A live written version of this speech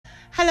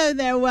Hello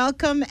there,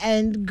 welcome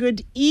and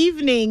good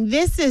evening.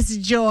 This is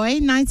Joy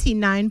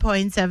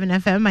 99.7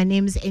 FM. My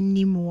name is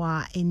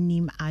Enimwa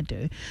Enim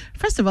Ado.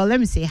 First of all, let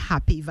me say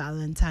happy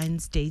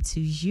Valentine's Day to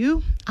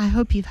you. I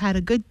hope you've had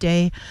a good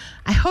day.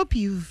 I hope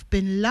you've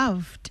been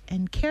loved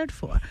and cared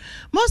for.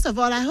 Most of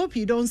all, I hope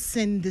you don't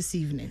sin this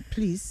evening.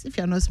 Please, if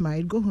you're not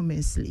married, go home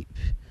and sleep.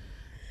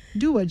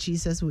 Do what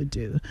Jesus would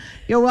do.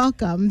 You're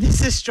welcome.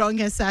 This is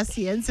Strong and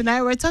Sassy, and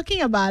tonight we're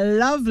talking about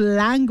love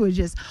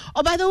languages.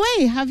 Oh, by the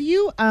way, have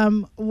you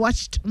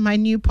watched my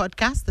new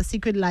podcast, The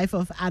Secret Life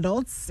of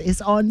Adults?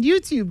 It's on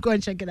YouTube. Go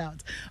and check it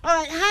out. All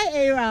right. Hi,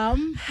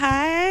 Aram.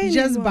 Hi.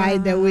 Just by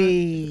the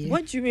way.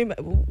 What do you mean by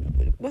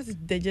what's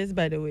the just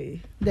by the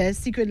way? The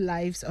Secret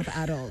Lives of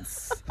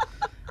Adults.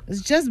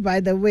 It's just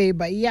by the way,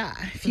 but yeah,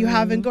 if you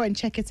haven't, go and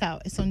check it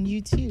out. It's on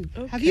YouTube.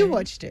 Okay. Have you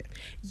watched it?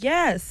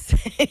 Yes.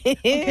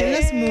 Okay,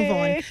 let's move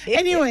on.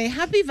 Anyway,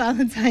 happy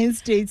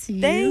Valentine's Day to you.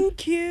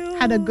 Thank you.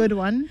 Had a good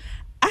one?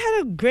 I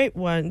had a great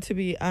one, to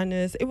be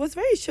honest. It was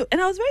very short,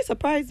 and I was very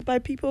surprised by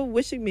people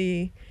wishing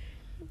me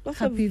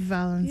happy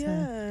Valentine's.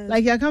 Yeah.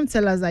 Like, you come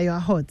tell us that you're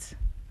hot.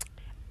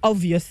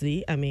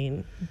 Obviously, I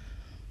mean.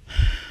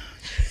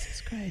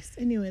 Christ.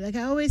 Anyway, like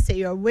I always say,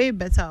 you're way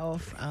better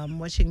off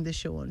watching the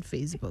show on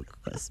Facebook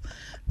because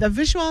the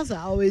visuals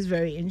are always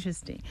very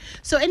interesting.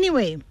 So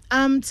anyway,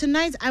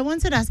 tonight I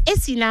wanted us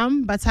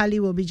Esinam Batali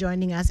will be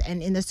joining us,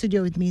 and in the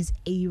studio with me is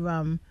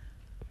Aram.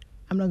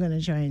 I'm not gonna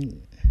try and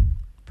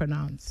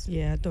pronounce.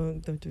 Yeah, don't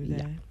do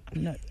that.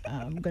 Yeah,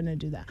 I'm not gonna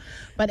do that.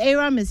 But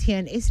Aram is here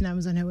and Esinam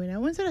is on her way. And I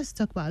wanted us to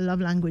talk about love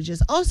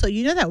languages. Also,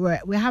 you know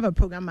that we have a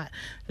program at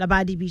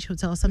Labadi Beach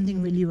Hotel.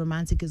 Something really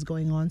romantic is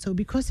going on. So we'll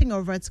be crossing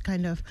over to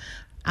kind of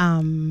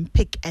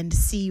pick and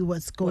see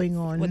what's going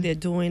on. What they're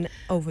doing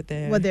over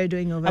there.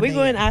 Are we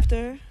going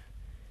after?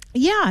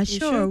 Yeah,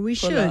 sure. We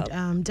should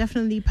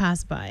definitely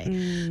pass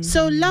by.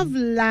 So love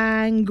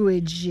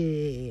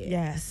languages.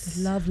 Yes,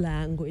 love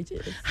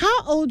languages.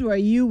 How old were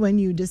you when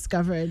you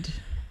discovered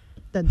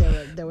that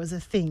there was a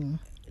thing?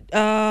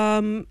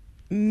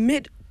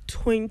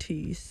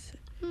 Mid-20s.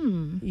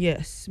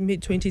 Yes,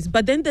 mid-20s.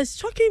 But then the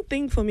shocking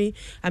thing for me,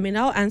 I mean,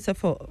 I'll answer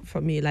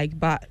for me, like,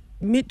 but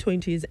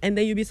mid-20s, and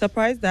then you'll be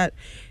surprised that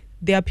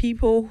there are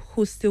people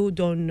who still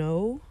don't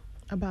know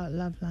about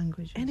love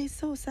languages. And it's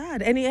so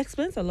sad. And it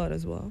explains a lot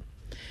as well.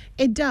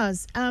 It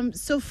does.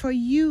 So for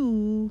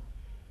you,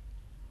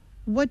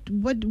 what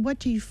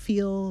do you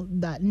feel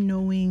that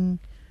knowing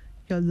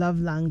your love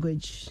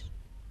language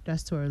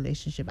does to a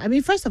relationship? I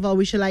mean, first of all,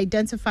 we should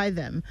identify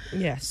them.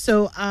 Yes.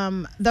 So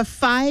the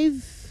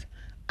 5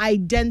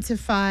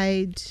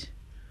 identified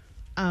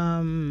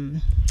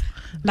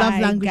love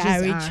languages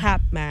Gary are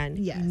Chapman.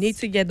 Yes. You need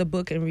to get the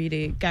book and read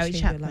it. Gary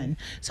Chapman.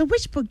 So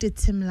which book did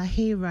Tim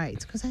LaHaye write?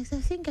 Because I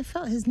think I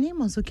felt his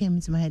name also came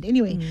into my head.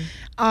 Anyway,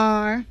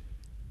 are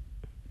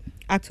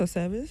acts of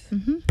service,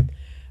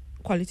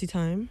 quality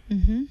time,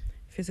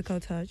 physical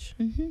touch,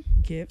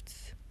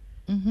 gifts,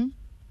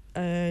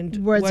 and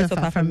words of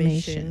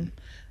affirmation.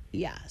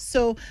 Yeah.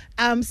 So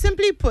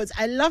simply put,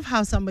 I love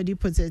how somebody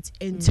puts it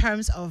in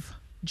terms of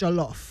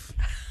jollof.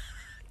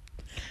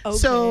 Okay.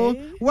 So,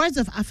 words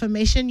of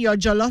affirmation, your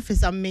jollof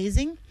is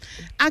amazing.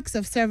 Acts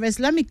of service,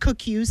 let me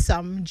cook you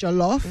some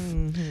jollof.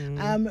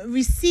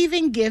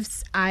 Receiving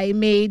gifts, I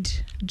made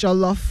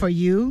jollof for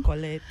you.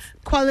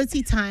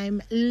 Quality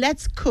time,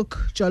 let's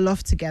cook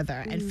jollof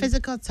together. And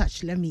physical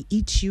touch, let me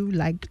eat you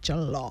like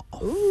jollof.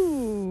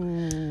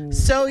 Ooh.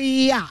 So,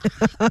 yeah.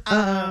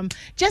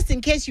 Just in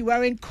case you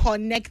weren't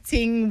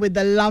connecting with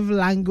the love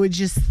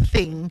languages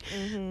thing,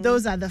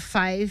 those are the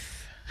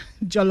 5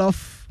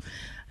 jollof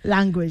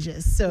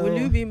languages. So will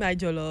you be my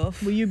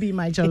jollof? Will you be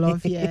my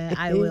jollof? Yeah,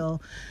 I will.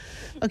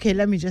 Okay,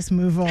 let me just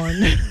move on.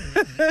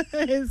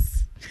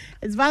 It's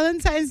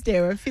Valentine's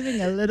Day. We're feeling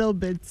a little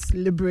bit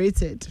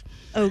liberated.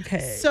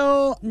 Okay.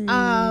 So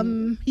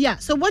yeah.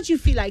 So what do you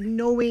feel like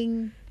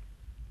knowing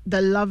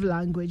the love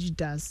language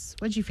does?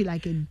 What do you feel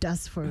like it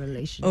does for a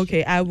relationship?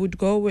 Okay, I would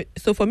go with,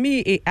 so for me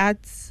it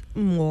adds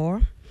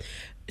more.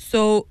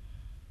 So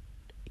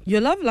your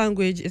love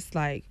language is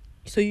like,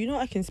 so you know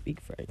I can speak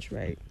French,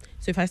 right?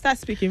 So if I start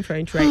speaking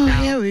French right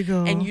now, here we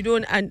go. And you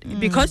don't, and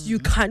because you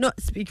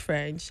cannot speak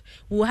French,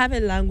 we'll have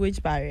a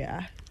language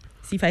barrier.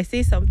 See, if I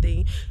say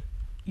something,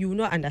 you will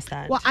not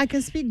understand. Well, I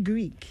can speak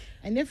Greek,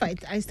 and if I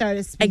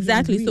started speaking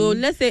exactly, Greek, so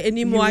let's say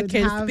anymore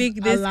can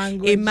speak this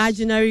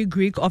imaginary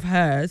Greek of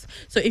hers.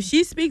 So if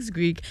she speaks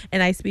Greek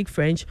and I speak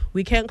French,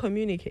 we can't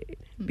communicate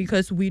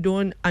because we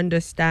don't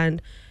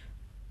understand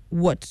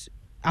what.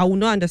 I will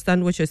not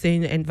understand what you're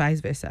saying and vice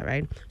versa,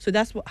 right? So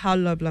that's how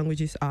love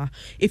languages are.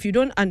 If you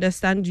don't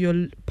understand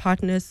your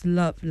partner's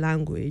love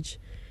language,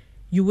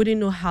 you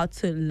wouldn't know how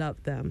to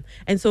love them.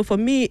 And so for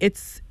me,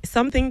 it's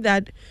something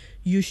that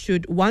you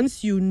should,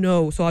 once you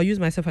know, so I'll use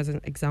myself as an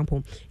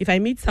example. If I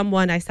meet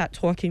someone, I start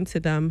talking to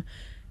them,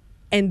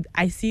 and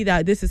I see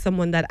that this is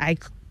someone that I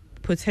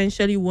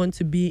potentially want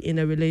to be in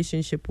a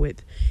relationship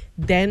with,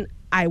 then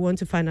I want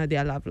to find out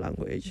their love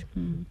language.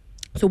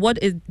 So what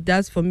it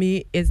does for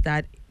me is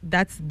that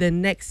that's the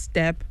next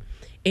step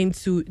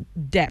into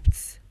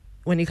depth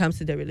when it comes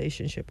to the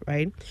relationship,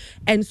 right?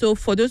 And so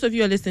for those of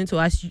you who are listening to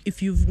us,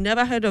 if you've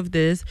never heard of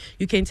this,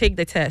 you can take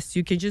the test.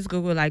 You can just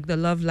Google like the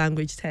love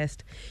language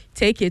test.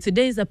 Take it.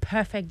 Today is a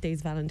perfect day.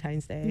 It's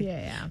Valentine's Day.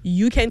 Yeah.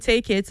 You can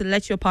take it.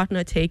 Let your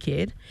partner take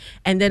it.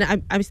 And then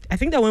I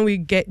think that when we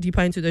get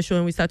deeper into the show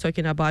and we start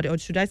talking about it, or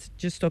should I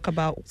just talk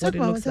about what it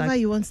looks whatever like?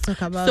 you want to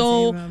talk about.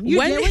 So when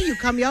you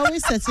come, you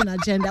always set an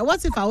agenda.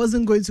 What if I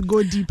wasn't going to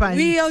go deeper?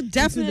 We'll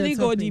definitely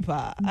go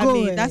deeper.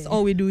 That's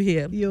all we do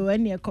here.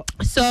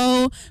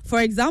 So,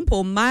 for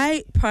example,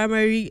 my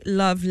primary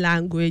love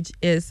language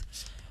is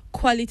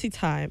quality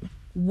time.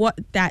 What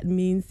that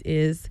means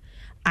is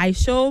I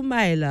show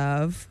my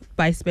love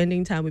by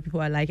spending time with people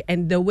I like.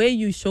 And the way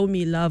you show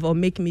me love or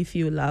make me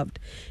feel loved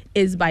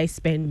is by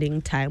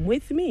spending time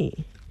with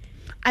me.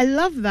 I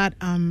love that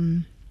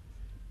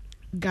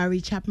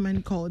Gary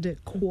Chapman called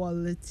it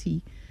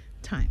quality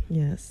time.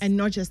 Yes. And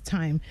not just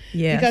time.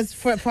 Yes.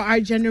 Because for our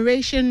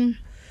generation,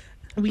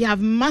 we have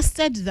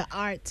mastered the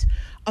art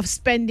of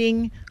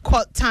spending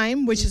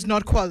time, which is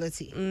not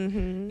quality.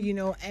 You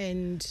know,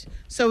 and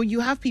so you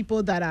have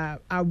people that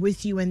are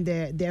with you and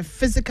they're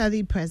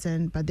physically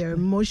present, but they're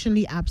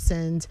emotionally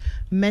absent,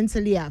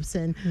 mentally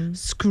absent,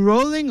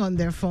 scrolling on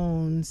their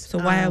phones. So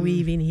why are we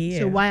even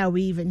here?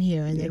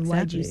 And then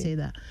why do you say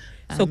that?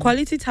 So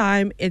quality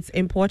time, it's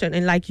important.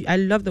 And like, I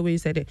love the way you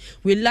said it.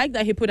 We like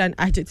that he put an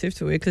adjective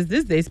to it, because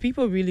these days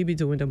people really be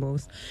doing the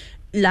most.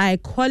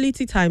 Like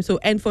quality time. So,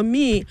 and for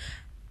me,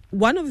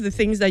 one of the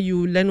things that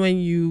you learn when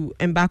you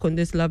embark on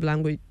this love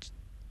language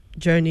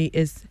journey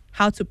is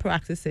how to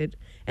practice it,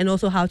 and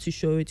also how to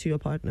show it to your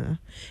partner.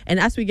 And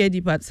as we get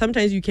deeper,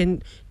 sometimes you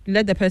can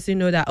let the person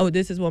know that, oh,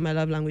 this is what my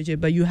love language is,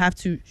 but you have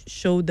to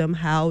show them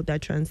how that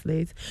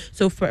translates.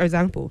 So, for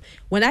example,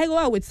 when I go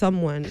out with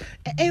someone...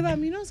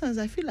 Aram, you know, sometimes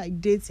I feel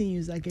like dating you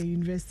is like a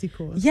university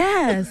course.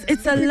 Yes,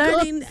 it's a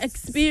learning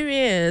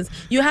experience.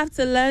 You have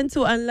to learn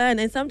to unlearn,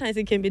 and sometimes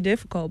it can be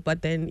difficult,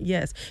 but then,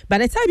 yes. By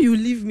the time you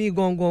leave me,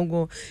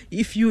 go.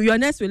 If your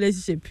next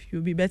relationship,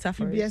 you'll be better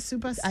for You'll it. be a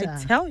superstar.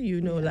 I tell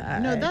you, no lie.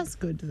 No, that's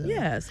good, though.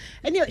 Yes.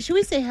 Anyway, should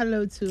we say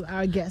hello to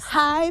our guest?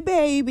 Hi,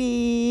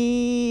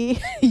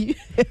 baby.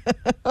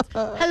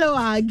 Hello,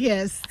 our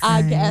guest.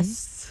 Our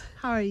guest.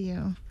 How are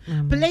you?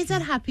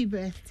 Belated happy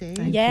birthday.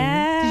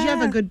 Yeah. Did you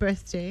have a good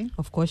birthday?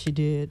 Of course you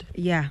did.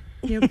 Yeah.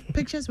 Your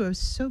pictures were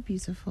so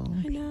beautiful.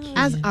 I know.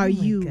 As are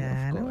you,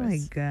 God, of oh my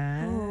course.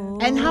 God. Oh.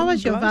 And how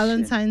was your gosh.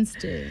 Valentine's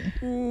Day?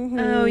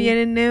 Oh,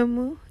 you're in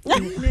Nemu.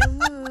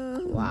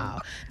 Wow.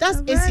 That's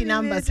I'm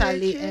Isinam very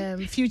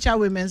Batali, future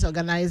women's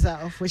organizer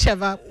of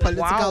whichever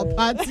political Wow.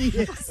 party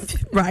is,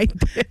 Right.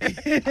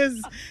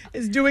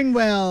 is doing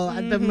well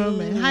at the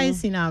moment. Hi,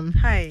 Isinam.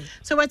 Hi.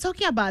 So we're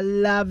talking about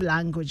love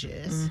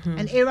languages.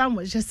 And Aram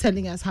was just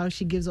telling us how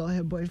she gives all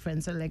her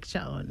boyfriends a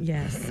lecture on.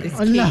 Yes. It's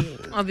On key.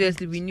 love.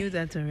 Obviously, we knew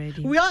that already.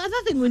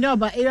 Other thing we know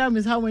about Aram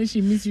is how when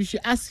she meets you, she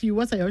asks you,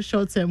 what are your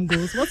short-term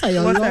goals? What are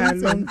your What are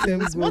your long-term long-term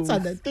goals? What are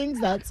goals? the things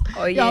that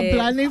Oh, you are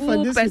planning for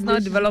Full this personal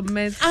relationship?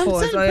 development I'm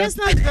course. saying or your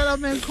personal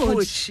development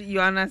coach.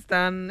 You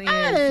understand?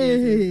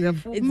 Hey. The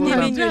full It's program.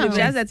 giving you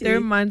She has a university. 3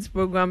 months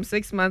program,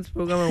 6 months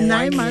program, and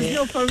 9 1 months. year.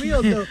 No, for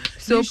real though.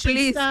 So You should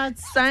please start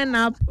sign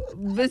up.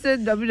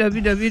 Visit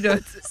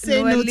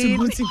Say no to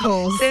booty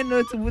calls.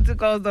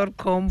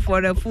 SayNoToBootyCalls.com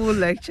for the full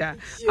lecture.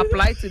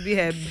 Apply to be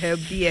her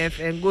BF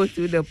and go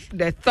through the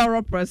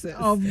thorough process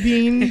of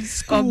being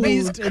schooled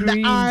in the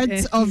screened art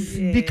and- of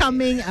yeah.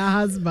 becoming a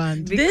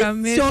husband.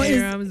 Becoming show is-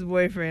 Aram's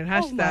boyfriend. Oh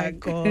my Hashtag.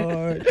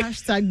 God.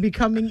 Hashtag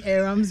becoming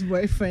Aram's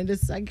boyfriend.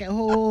 It's like a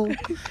whole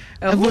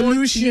A whole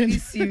evolution TV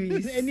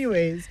series.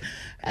 Anyways,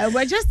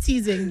 we're just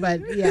teasing, but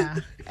yeah.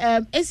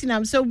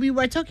 Esinam, so we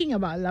were talking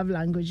about love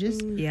languages.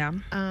 Yeah.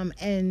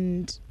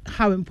 And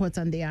how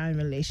important they are in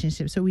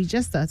relationships. So we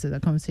just started the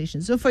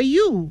conversation. So for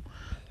you,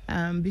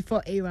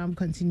 before Aram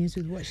continues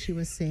with what she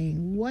was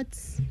saying,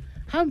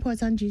 how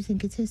important do you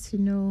think it is to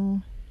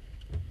know?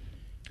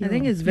 I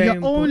think it's very your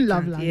important. own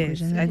love language.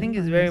 Yes, and I think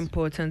it's very everyone's.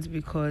 important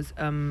because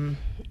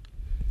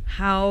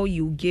how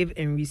you give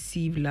and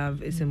receive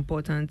love is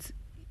important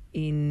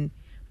in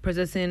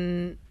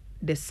processing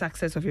the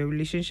success of your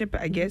relationship.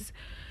 I guess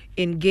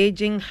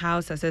engaging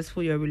how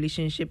successful your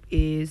relationship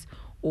is,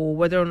 or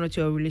whether or not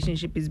your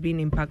relationship is being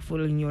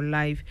impactful in your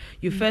life,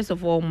 you first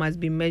of all must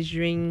be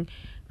measuring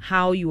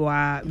how you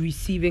are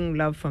receiving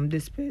love from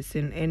this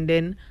person, and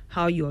then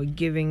how you are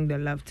giving the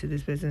love to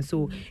this person.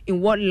 So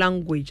in what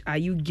language are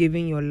you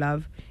giving your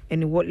love,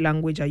 and in what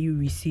language are you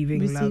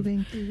receiving love?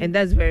 And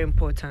that's very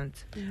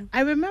important.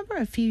 I remember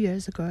a few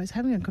years ago, I was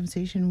having a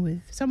conversation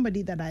with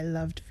somebody that I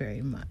loved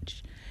very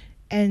much.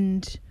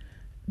 And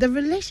the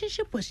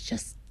relationship was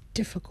just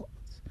difficult.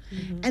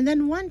 And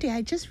then one day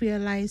I just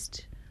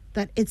realized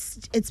that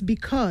it's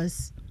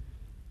because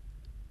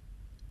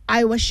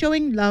I was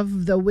showing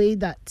love the way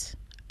that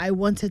I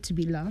wanted to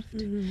be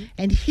loved,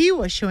 and he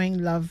was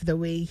showing love the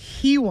way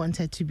he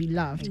wanted to be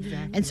loved.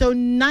 And so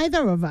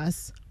neither of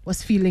us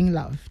was feeling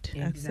loved.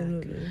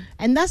 Absolutely.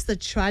 And that's the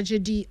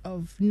tragedy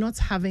of not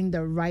having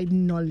the right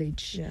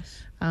knowledge.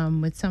 Yes.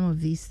 With some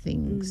of these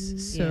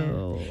things.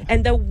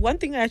 And the one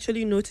thing I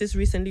actually noticed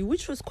recently,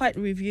 which was quite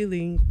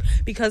revealing,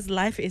 because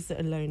life is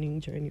a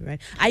learning journey,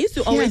 right? I used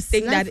to always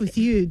think life that with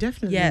you,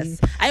 definitely.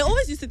 Yes, I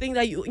always used to think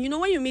that you know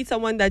when you meet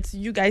someone that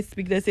you guys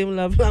speak the same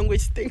love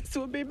language, things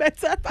will be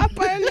better.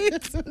 Apparently,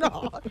 it's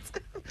not.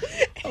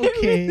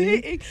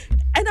 Okay.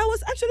 And I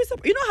was actually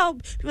surprised. You know how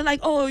people are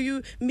like, oh,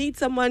 you meet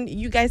someone,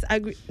 you guys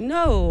agree.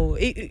 No,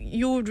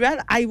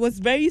 I was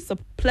very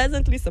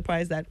pleasantly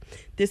surprised that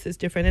this is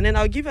different. And then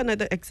I'll give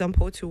another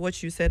example to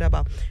what you said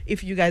about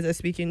if you guys are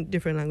speaking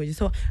different languages.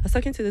 So I was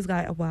talking to this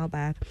guy a while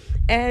back,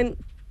 and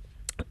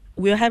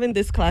we were having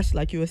this clash,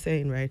 like you were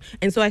saying, right?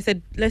 And so I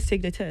said, let's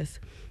take the test.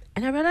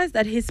 And I realized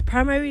that his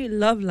primary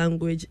love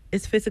language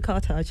is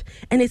physical touch,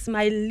 and it's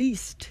my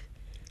least.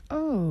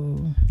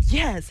 Oh.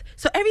 Yes.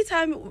 So every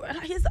time I'm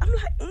like,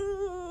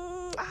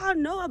 I don't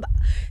know.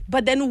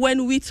 But then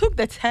when we took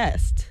the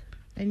test,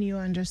 and you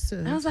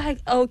understood, I was like,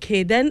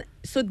 okay, then.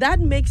 So that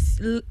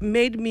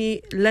made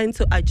me learn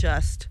to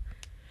adjust.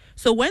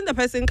 So when the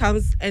person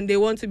comes and they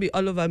want to be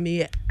all over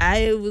me,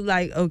 I was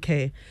like,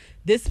 okay,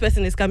 this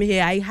person is coming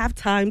here. I have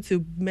time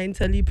to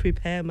mentally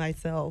prepare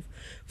myself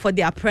for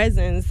their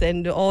presence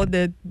and all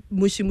the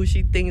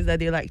mushy things that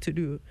they like to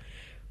do,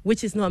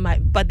 which is not my.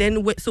 But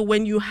then, so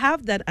when you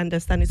have that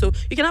understanding, so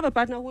you can have a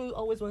partner who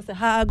always wants to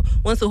hug,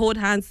 wants to hold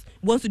hands,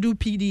 wants to do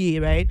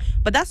PDA, right?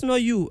 But that's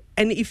not you.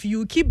 And if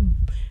you keep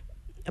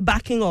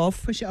backing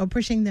off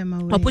pushing them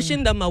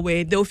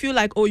away, they'll feel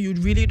like, oh, you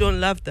really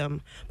don't love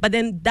them. But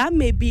then that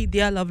may be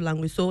their love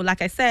language. So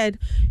like I said,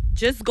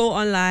 just go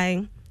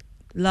online,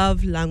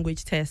 love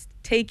language test,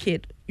 take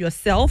it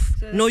yourself,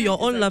 so know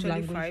your own love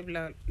language.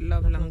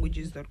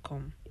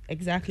 5lovelanguages.com.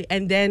 Exactly.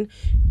 And then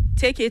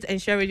take it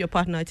and share with your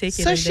partner.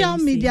 Social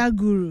media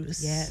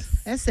gurus. Yes.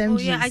 SMGs. Oh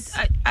yeah,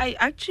 I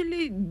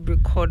actually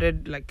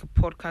recorded like a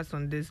podcast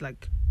on this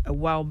like a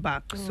while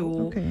back.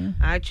 I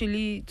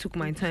actually took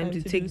my time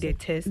to take the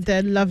test.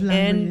 The love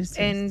language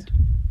and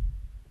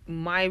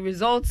my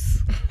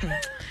results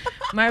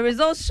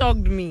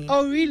shocked me.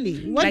 Oh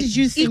really? What did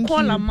you think?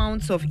 Equal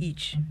amounts of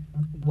each.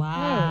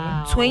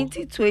 Wow.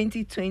 20.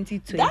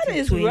 That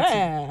is 20.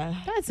 Rare.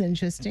 That's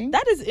interesting.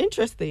 That is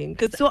interesting.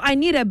 So I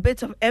need a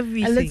bit of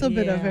everything. A little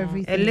bit of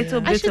everything. A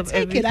little bit of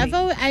everything. I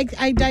should take it.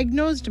 I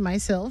diagnosed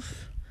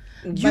myself.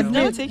 You've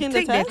never taken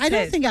the test? I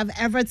don't think I've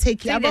ever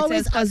taken it. I've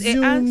always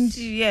assumed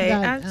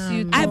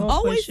I've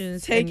always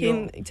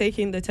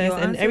taken the test,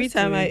 and every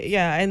time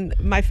and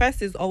my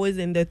first is always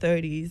in the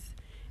 30s.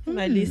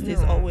 My least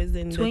is always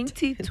in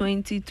 20.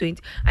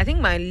 I think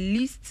my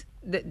least,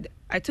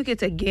 I took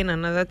it again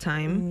another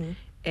time,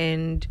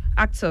 and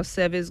acts of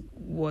service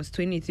was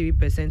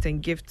 23%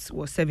 and gifts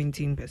was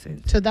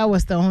 17%. So that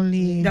was the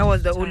only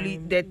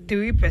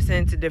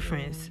 3%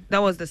 difference.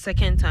 That was the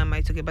second time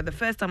I took it, but the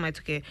first time I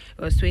took it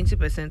was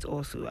 20%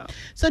 also.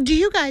 So do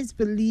you guys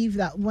believe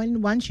that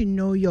once you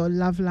know your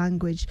love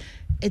language,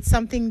 it's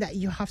something that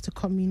you have to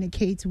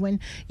communicate when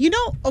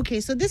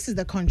so this is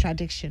the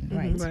contradiction,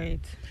 right? Right.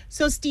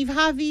 So Steve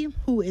Harvey,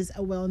 who is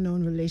a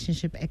well-known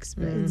relationship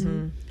expert,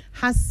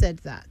 has said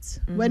that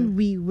when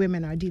we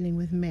women are dealing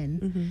with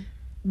men,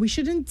 we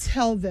shouldn't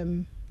tell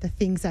them the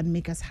things that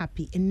make us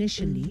happy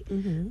initially,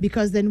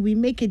 because then we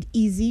make it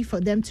easy for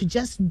them to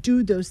just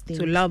do those things,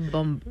 to love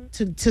bomb,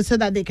 so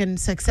that they can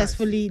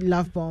successfully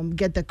love bomb,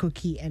 get the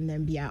cookie, and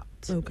then be out.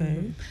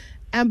 Okay.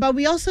 But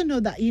we also know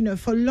that,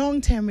 for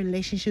long-term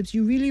relationships,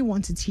 you really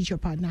want to teach your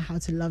partner how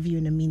to love you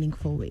in a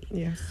meaningful way.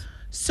 Yes.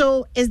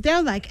 So is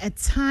there like a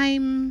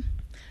timeline,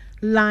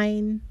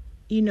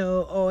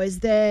 or is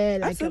there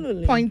like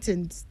a point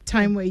in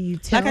time where you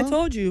tell? Like I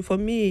told you, for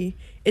me,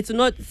 it's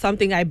not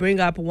something I bring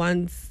up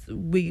once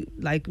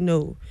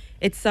no.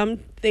 It's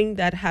something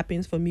that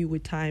happens for me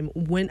with time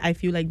when I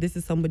feel like this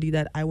is somebody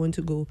that I want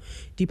to go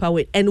deeper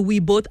with. And we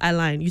both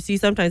align. You see,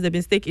 sometimes the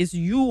mistake is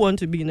you want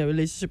to be in a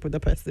relationship with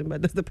the person,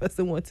 but does the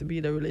person want to be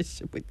in a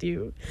relationship with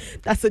you?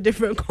 That's a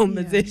different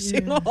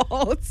conversation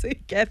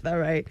altogether,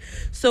 right?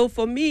 So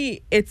for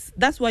me,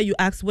 that's why you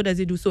ask, what does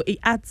it do? So it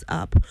adds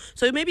up.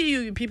 So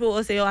maybe people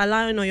will say,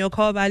 align on your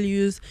core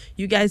values.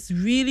 You guys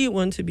really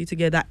want to be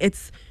together.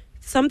 It's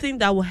something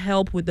that will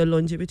help with the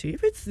longevity.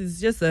 If it's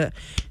just a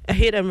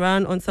hit and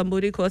run on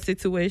somebody called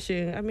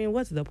situation, I mean,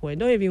 what's the point?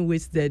 Don't even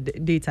waste the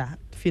data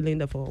filling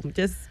the form.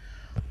 Just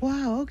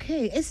wow.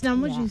 Okay,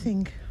 Islam, what do you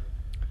think?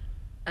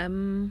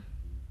 I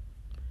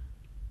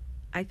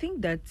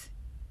think that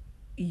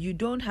you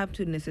don't have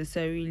to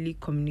necessarily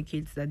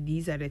communicate that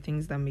these are the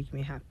things that make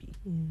me happy,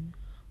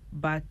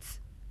 but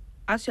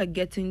as you're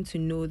getting to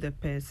know the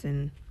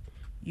person,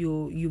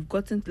 you've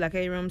gotten, like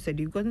Aram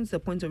said, you've gotten to the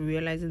point of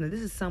realizing that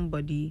this is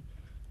somebody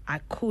I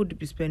could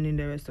be spending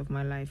the rest of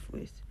my life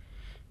with.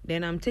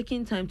 Then I'm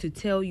taking time to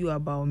tell you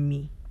about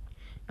me.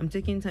 I'm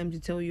taking time to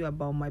tell you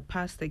about my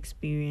past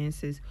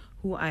experiences,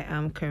 who I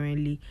am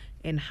currently,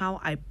 and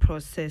how I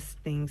process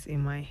things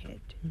in my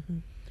head.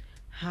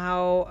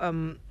 How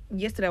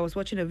yesterday I was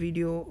watching a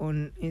video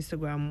on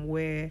Instagram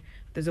where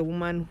there's a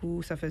woman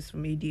who suffers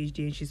from ADHD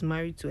and she's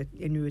married to a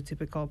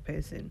neurotypical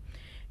person.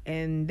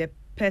 And the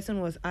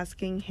person was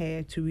asking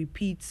her to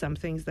repeat some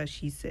things that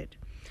she said.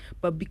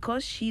 But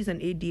because she's an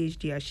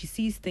ADHD, she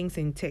sees things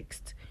in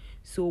text.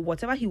 So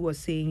whatever he was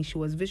saying, she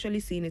was visually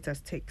seeing it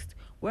as text.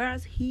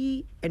 Whereas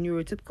he, a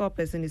neurotypical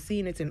person, is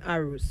seeing it in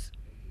arrows.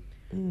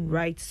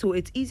 Right? So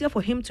it's easier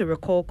for him to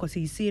recall because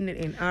he's seeing it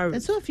in arrows.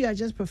 And so if you are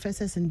just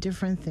professors in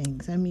different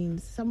things, I mean,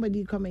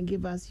 somebody come and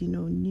give us,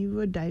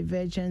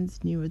 neurodivergence,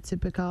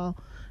 neurotypical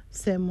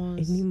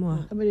sermons.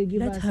 Anymore. Somebody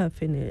give Let us... her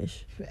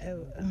finish.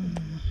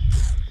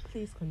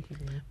 Please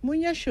continue.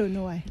 Munya show,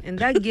 no why. And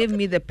that gave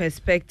me the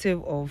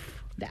perspective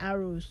of... The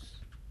arrows.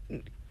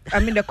 I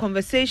mean, the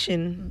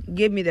conversation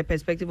gave me the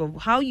perspective of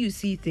how you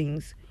see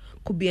things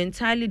could be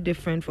entirely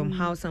different from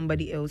how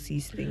somebody else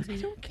sees things. I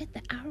don't get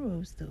the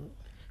arrows, though.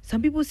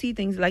 Some people see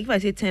things like if I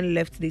say 10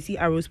 left, they see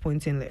arrows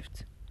pointing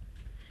left.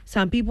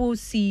 Some people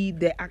see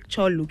the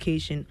actual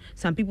location.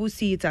 Some people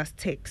see it as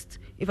text.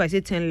 If I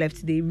say 10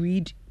 left, they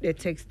read the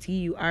text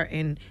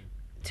TURN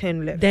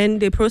 10 left. Then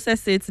they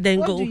process it, then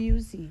What go. do you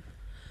see?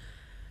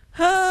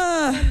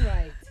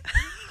 Right.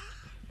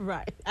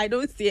 Right. I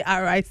don't see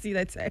arrow, I see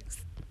the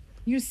text.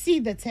 You see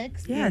the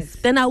text? Yes.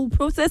 Then I will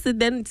process it,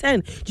 then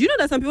 10. Do you know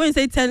that some people, when you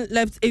say 10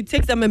 left, it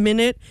takes them a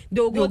minute.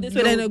 They'll go this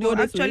way, then they'll go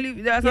this way.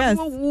 Actually, there are some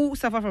people who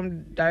suffer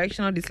from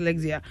directional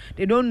dyslexia.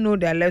 They don't know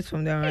their left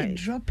from their right.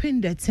 Dropping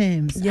the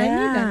terms. I need an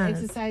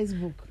Yes. exercise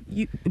book.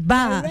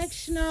 Bars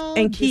Directional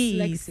and keys.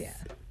 dyslexia.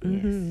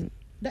 Mhm.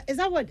 Yes. Is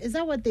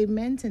that what they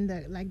meant in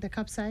the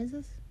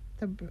capsizes?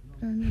 Never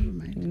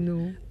mind.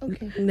 No.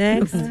 Okay.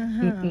 Next.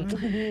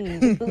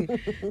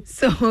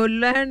 So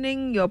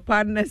learning your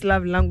partner's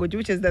love language,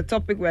 which is the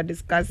topic we're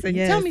discussing.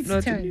 Yes. Tell me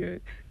Not to to do-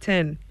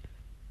 10.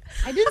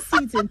 I didn't see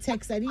it in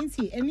text. I didn't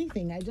see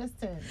anything. I just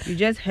turned. You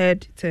just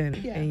heard 10.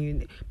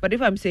 Yeah. But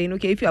if I'm saying,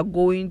 okay, if you are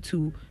going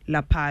to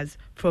La Paz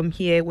from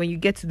here, when you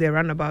get to the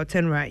roundabout,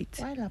 10 right.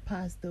 Why La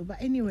Paz though?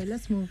 But anyway,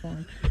 let's move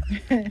on.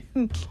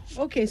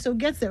 Okay, so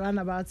get the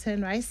roundabout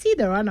 10. Right? I see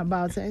the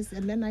roundabout and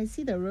then I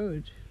see the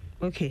road.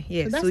 Okay,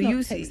 yes. So that's So not you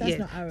text, see, that's yeah.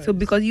 not arrows. So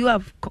because you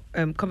have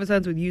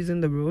conversance with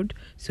using the road,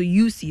 so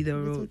you see the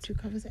Little road. two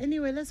covers.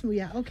 Anyway, let's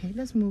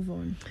move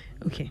on.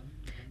 Okay.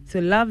 So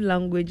love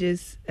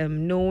languages,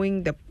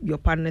 knowing your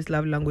partner's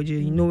love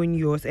languages, knowing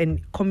yours,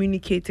 and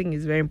communicating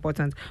is very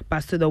important. But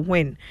so the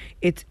when,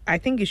 I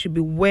think it should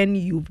be when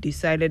you've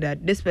decided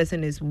that this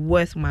person is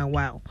worth my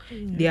while.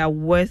 They are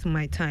worth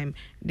my time.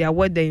 They are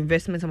worth the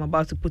investment I'm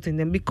about to put in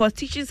them. Because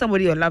teaching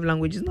somebody your love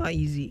language is not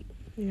easy.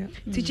 Yeah.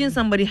 Teaching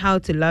somebody how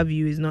to love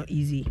you is not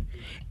easy.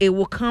 It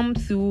will come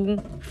through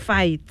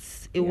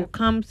fights. It will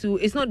come through.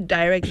 It's not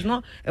direct. It's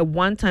not a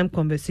one-time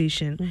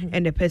conversation,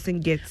 and the person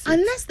gets it.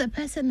 Unless the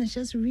person is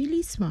just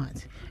really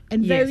smart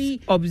and Yes,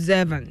 very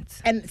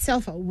observant and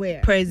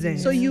self-aware, present.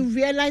 So you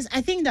realize.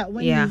 I think that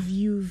when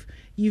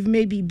you've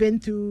maybe been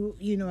through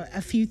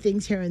a few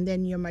things here and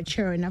then, you're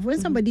mature enough. When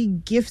somebody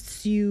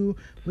gifts you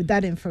with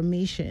that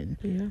information,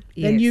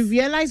 then you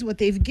realize what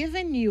they've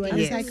given you, and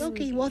it's like,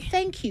 okay, well,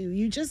 thank you.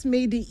 You just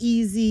made it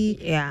easy.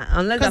 Yeah,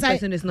 unless that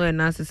person is not a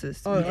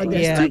narcissist. Or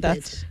they're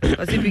stupid.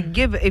 Because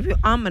if you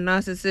are a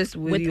narcissist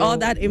with all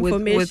that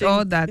information, with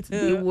all that,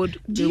 they would.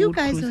 Do you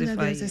guys know that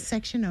crucify there's you. a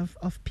section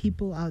of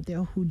people out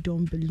there who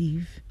don't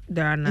believe?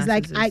 There are narcissists.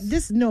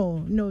 It's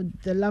like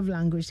the love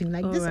language thing.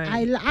 Like this,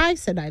 right. I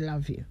said I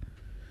love you,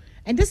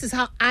 and this is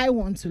how I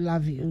want to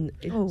love you.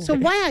 So Okay.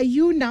 why are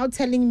you now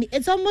telling me?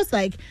 It's almost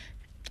like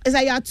it's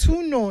like you're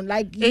too known.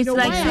 Like It's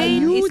like why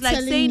saying, are you it's like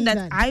telling saying me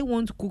that I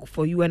want to cook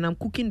for you and I'm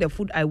cooking the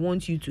food I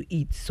want you to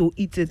eat. So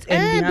eat it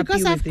and be happy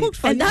because with I've it. cooked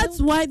for And you.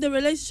 that's why the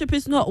relationship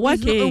is not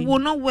working. It will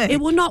not work. It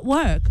will not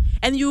work.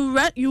 And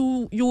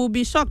you will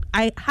be shocked.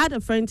 I had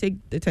a friend take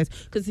the test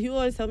because he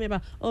always tell me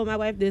about, oh, my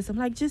wife this. I'm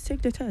like, just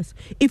take the test.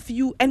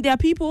 And there are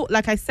people,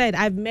 like I said,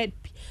 I've met.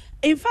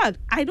 In fact,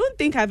 I don't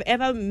think I've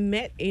ever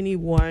met any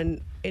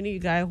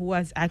guy who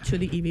has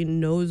actually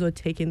even knows or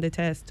taken the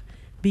test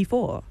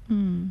before.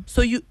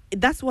 So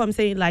that's what I'm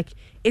saying. Like,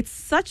 it's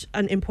such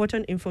an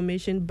important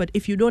information, but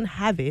if you don't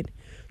have it,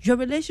 your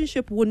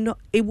relationship would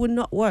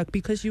not work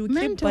because you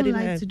Men keep don't butting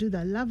like heads. to do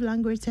that love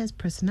language test,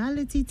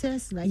 personality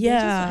test. Like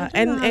Yeah,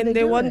 and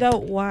they wonder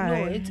why.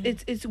 No,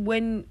 it's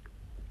when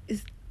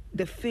it's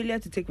the failure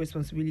to take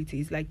responsibility.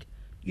 It's like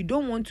you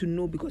don't want to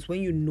know because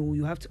when you know,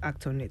 you have to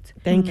act on it.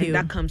 Thank and you.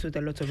 that comes with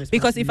a lot of responsibility.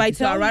 Because if I so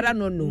tell I'd you, rather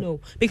not know. No,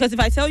 because if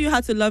I tell you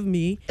how to love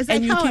me, It's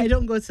and like you how I keep,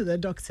 don't go to the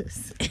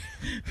doctors.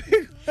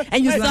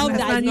 and you And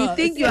self-diagnose, you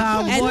think you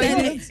are and then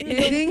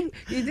avoiding.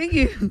 you think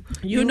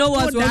you know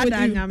what's wrong with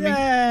you.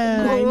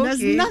 Yeah, Oh, there's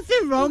okay.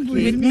 nothing wrong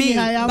with with me,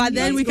 I am but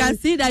then just we can going-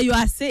 see that you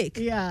are sick.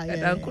 Yeah.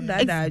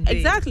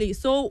 Exactly.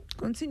 So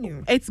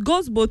Continue. it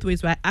goes both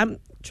ways, right? I'm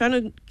trying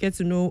to get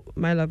to know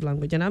my love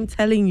language, and I'm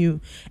telling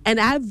you, and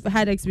I've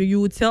had experience.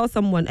 You would tell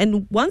someone,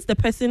 and once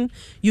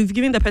you've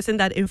given the person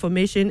that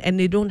information, and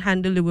they don't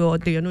handle it well, or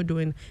they are not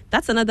doing,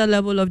 that's another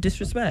level of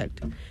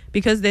disrespect,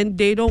 because then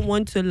they don't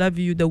want to love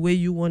you the way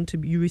you want to.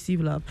 You receive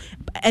love,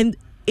 and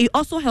it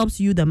also helps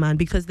you, the man,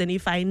 because then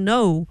if I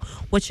know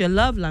what your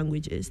love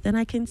language is, then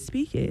I can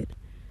speak it.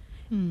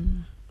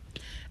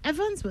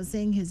 Evans was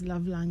saying his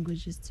love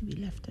language is to be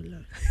left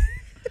alone.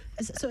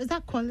 So is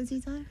that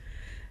quality time?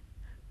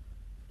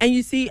 And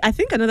you see, I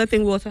think another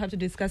thing we also have to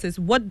discuss is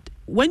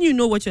when you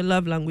know what your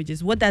love language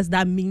is, what does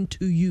that mean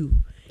to you?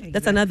 Exactly.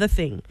 That's another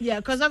thing. Yeah,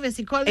 because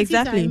obviously quality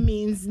time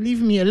means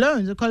leave me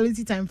alone. So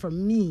quality time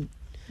from me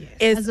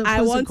is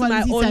I want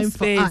my own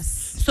space.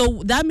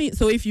 So that means,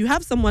 so if you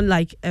have someone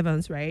like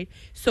Evans, right?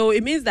 So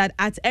it means that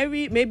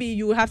maybe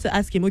you have to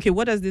ask him, okay,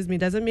 what does this mean?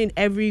 Does it mean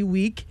every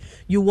week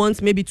you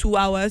want maybe 2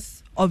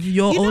 hours of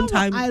your own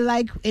time? I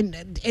like,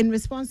 in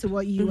response to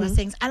what you were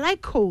saying, I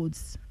like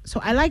codes. So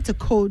I like to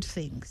code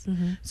things.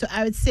 So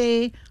I would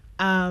say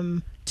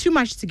too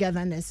much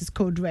togetherness is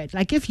code red.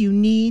 Like if you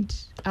need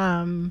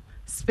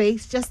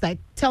space, just like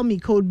tell me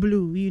code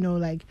blue,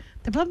 like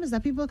the problem is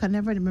that people can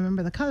never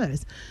remember the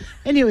colors.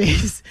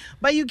 Anyways,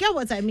 but you get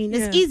what I mean.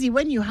 It's easy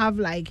when you have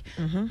like,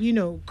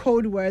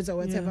 code words or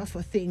whatever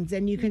for things,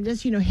 and you can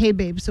just, hey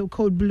babe, so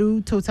code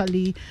blue,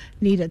 totally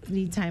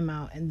need time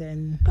out, and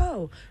then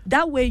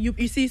that way you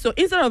see. So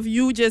instead of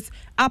you just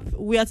up,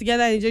 we are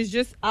together and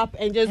just up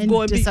and just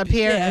go and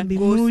disappear and be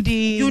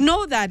moody. You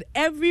know that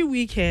every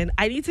weekend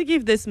I need to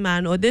give this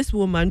man or this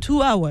woman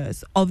 2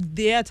 hours of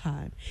their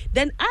time.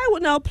 Then I will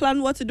now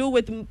plan what to do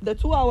with the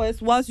 2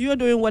 hours whilst you're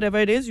doing whatever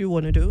it is you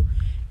want to do,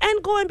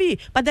 and go and be.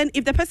 But then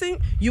if the person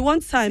you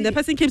want time, the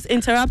person keeps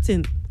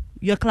interrupting,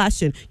 you're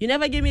clashing. You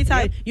never give me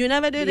time. You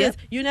never do this.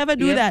 You never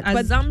do that.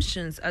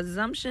 Assumptions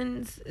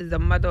is the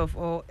mother of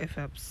all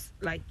F-ups.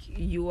 Like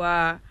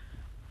you're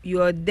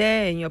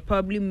there and you're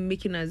probably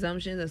making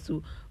assumptions as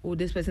to,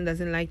 this person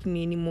doesn't like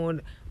me anymore.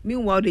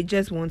 Meanwhile, they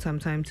just want some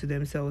time to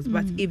themselves.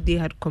 But if they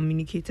had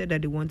communicated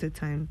that they wanted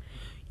time,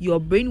 your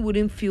brain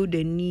wouldn't feel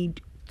the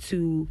need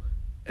to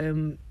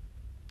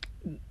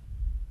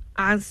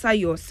answer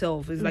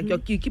yourself. It's like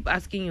you keep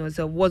asking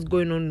yourself what's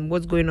going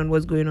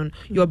on.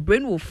 Your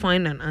brain will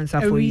find an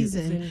answer for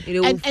reason.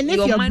 And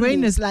if your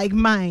brain is like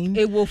mine,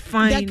 it will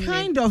find the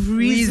kind of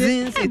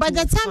reasons. By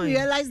the time you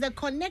realize the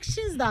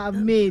connections that I've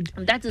made,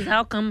 that is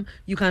how come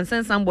you can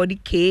send somebody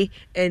K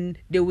and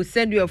they will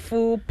send you a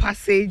full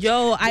passage.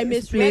 I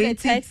misread a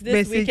text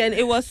this weekend.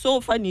 It was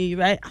so funny,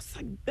 right? I was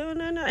like,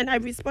 no, and I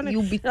responded.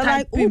 You'll be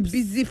typing,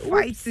 busy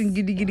fighting,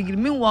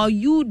 meanwhile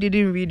you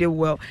didn't read it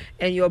well,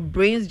 and your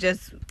brain's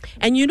just.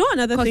 And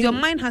another thing, because your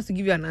mind has to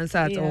give you an answer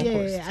at all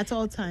costs. Yeah, at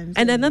all times.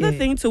 And another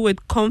thing too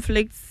with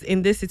conflicts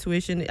in this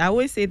situation, I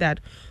always say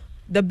that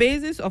the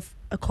basis of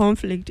a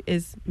conflict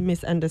is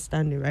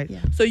misunderstanding, right?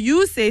 Yeah. So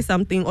you say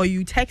something or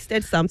you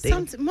texted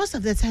something. Most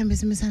of the time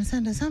it's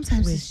misunderstanding.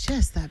 Sometimes it's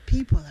just that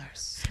people are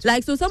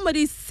like, so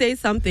somebody says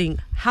something,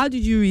 how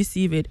did you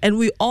receive it? And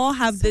we all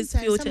have this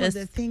filter. Some of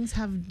the things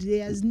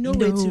there's no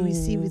way to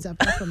receive it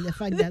apart from the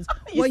fact that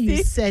what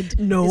you said is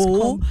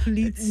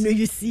complete. No,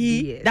 you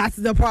see, that's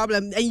the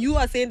problem. And you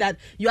are saying that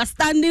you are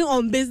standing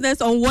on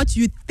business on what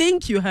you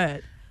think you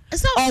heard.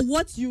 Or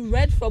what you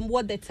read from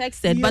what the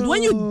text said. But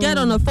when you get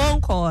on a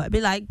phone call, be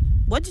like,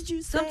 what did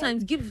you say?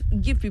 Sometimes give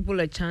people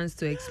a chance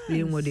to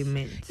explain what they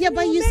meant. Yeah,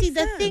 but you see,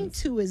 the thing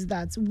too is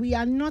that we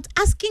are not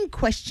asking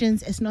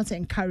questions. Is not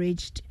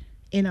encouraged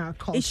in our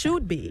culture. It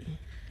should be.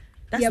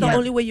 That's the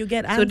only way you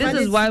get answers. So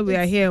this is why we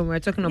are here and we're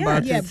talking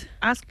about it.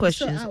 Ask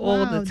questions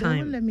all the time. They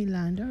won't let me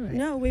land. All right.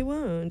 No, we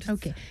won't.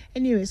 Okay.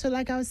 Anyway, so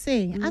like I was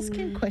saying,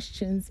 asking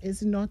questions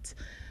is not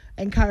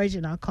encouraged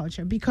in our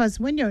culture, because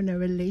when you're in a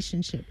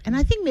relationship, and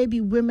I think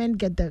maybe women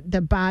get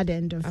the bad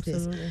end of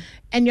this,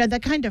 and you're the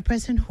kind of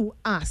person who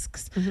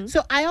asks.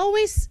 So I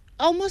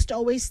almost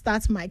always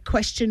start my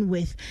question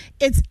with,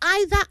 it's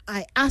either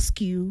I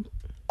ask you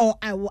or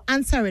I will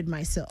answer it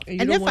myself.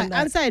 And if I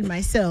answer it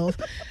myself,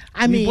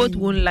 we both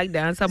won't like the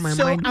answer my mind.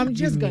 So I'm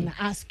just going to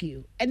ask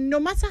you. And no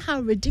matter how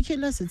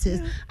ridiculous it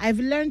is, I've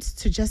learned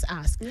to just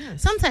ask.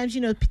 Yes. Sometimes,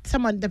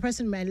 the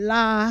person might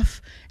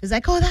laugh. It's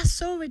like, oh, that's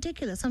so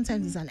ridiculous.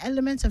 Sometimes it's an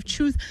element of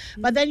truth.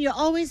 But then you're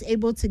always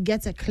able to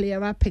get a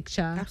clearer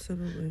picture.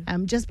 Absolutely.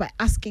 Just by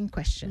asking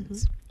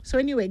questions. So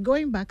anyway,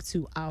 going back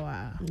to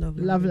our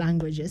love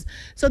languages.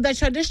 So the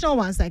traditional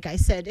ones, like I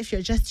said, if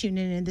you're just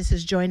tuning in, this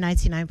is Joy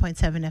 99.7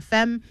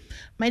 FM.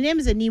 My name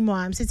is Animo.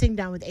 I'm sitting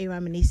down with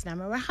Aram and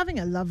Islam, and we're having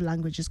a love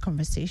languages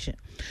conversation.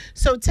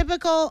 So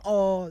typical,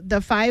 or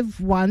the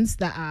 5 ones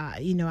that are,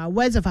 are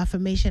words of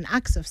affirmation,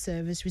 acts of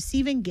service,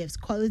 receiving gifts,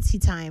 quality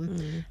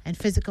time, and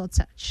physical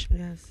touch.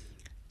 Yes.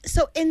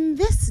 So in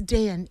this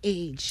day and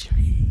age,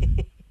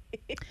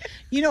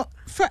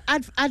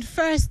 at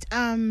first,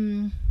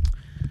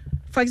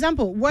 for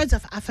example, words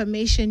of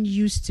affirmation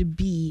used to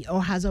be,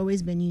 or has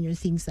always been,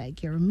 things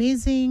like, you're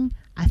amazing,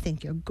 I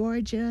think you're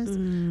gorgeous,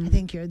 I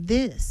think you're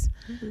this.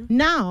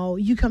 Now,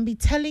 you can be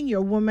telling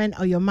your woman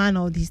or your man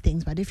all these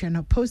things, but if you're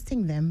not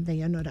posting them, then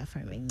you're not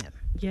affirming them.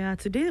 Yeah,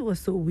 today it was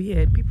so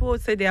weird. People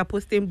say they are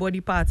posting body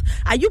parts.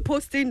 Are you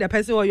posting the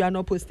person or you are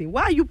not posting?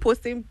 Why are you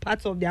posting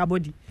parts of their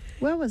body?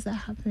 Where was that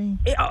happening?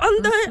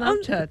 On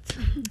Snapchat.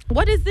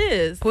 What is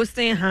this?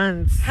 Posting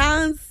hands.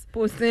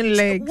 Posting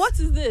legs. What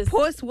is this?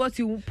 Post the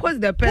person.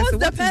 Post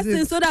the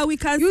person so that we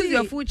can use see.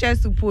 your full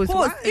chest to post.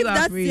 If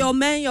that's your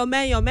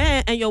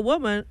man, and your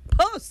woman,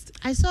 Post.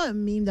 I saw a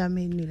meme that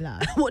made me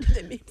laugh. What did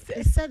the meme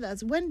say? It said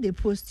that when they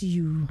post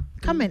you,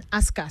 come and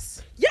ask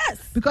us.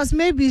 Yes. Because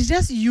maybe it's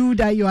just you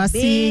that you are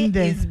seeing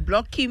there. is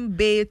blocking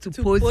Bay to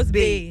post post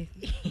Bay.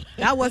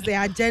 That was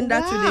the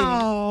agenda today.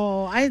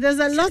 Wow. There's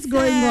a lot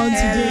going on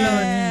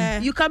today.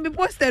 You can be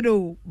posted,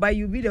 but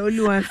you'll be the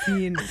only one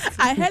seeing it.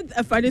 I heard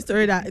a funny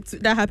story that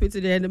happened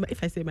today, and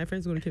if I say my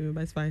friend's going to kill me,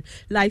 but it's fine.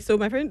 Like, so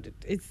my friend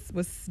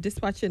was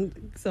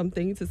dispatching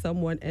something to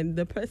someone, and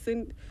the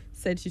person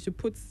said she should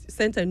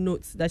sent a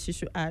note that she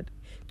should add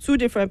 2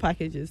 different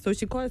packages. So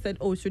she called and said,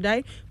 "Oh, should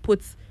I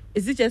put?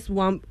 Is it just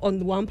one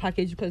on one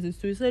package because it's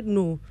 2?" She said,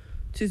 "No,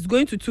 she's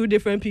going to 2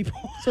 different people."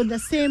 So the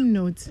same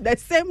note. The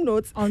same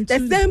notes, on the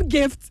same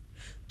gift.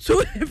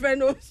 2 different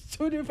notes,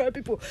 2 different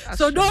people. That's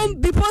so right.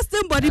 Don't be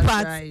posting body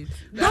parts. Right.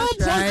 Don't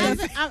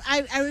post.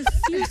 I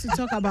refuse to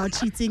talk about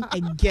cheating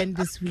again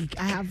this week.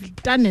 I have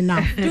done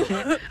enough.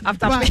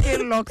 After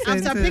picking locks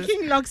and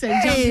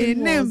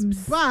jumping walls.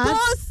 But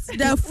post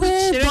the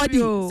full body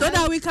so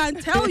that we can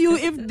tell you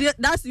if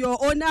that's your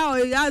owner or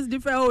it has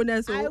different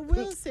owners. I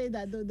will say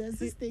that though, there's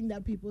this thing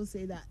that people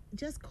say that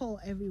just call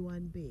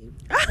everyone babe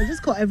or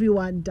just call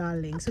everyone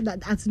darling, so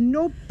that at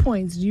no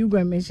point do you go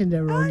and mention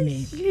the wrong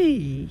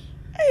name.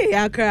 Hey,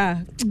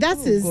 Accra. That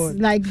is God.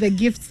 Like the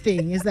gift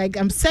thing. It's like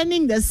I'm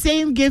sending the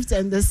same gift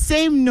and the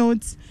same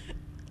notes.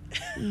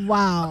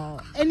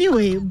 Wow.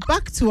 Anyway,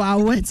 back to our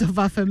words of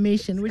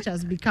affirmation, which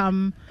has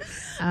become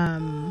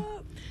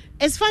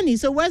it's funny.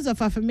 So words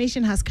of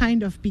affirmation has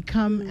kind of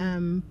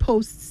become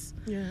posts.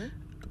 Yeah.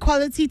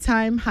 Quality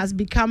time has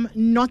become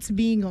not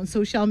being on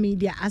social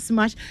media as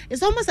much.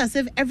 It's almost as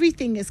if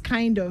everything is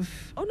kind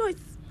of... Oh, no,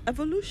 it's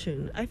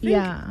evolution. I think,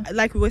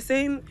 like we were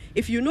saying,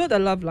 if you know the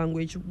love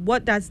language,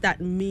 what does that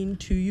mean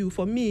to you?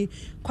 For me,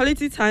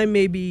 quality time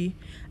maybe,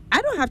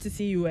 I don't have to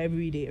see you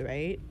every day,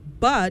 right?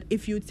 But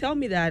if you tell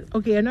me that...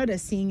 Okay, you're not a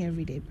seeing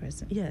everyday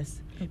person.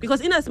 Yes. Okay.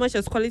 Because in as much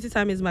as quality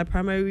time is my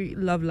primary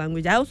love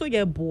language, I also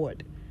get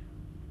bored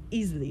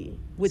easily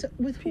with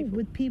people. Who?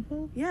 With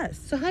people? Yes.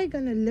 So how are you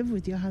going to live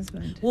with your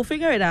husband? We'll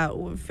figure it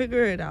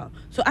out.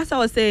 So as I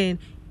was saying,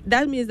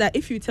 that means that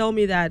if you tell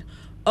me that,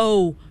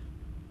 oh,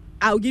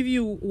 I'll give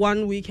you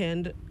 1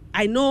 weekend,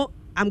 I know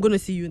I'm going to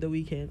see you in the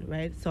weekend,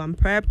 right? So I'm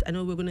prepped. I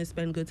know we're going to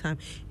spend good time.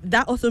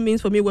 That also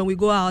means for me, when we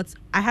go out,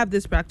 I have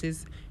this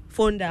practice,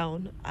 phone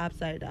down,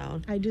 upside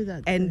down. I do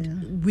that.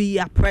 And we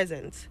are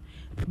present.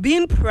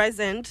 Being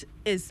present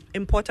is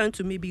important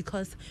to me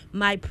because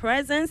my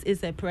presence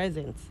is a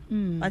present.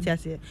 What you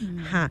say?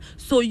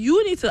 So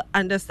you need to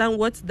understand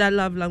what that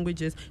love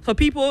language is. For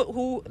people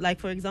who, like,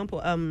 for example,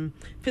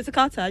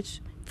 physical touch,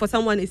 for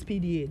someone is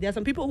PDA. There are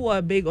some people who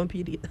are big on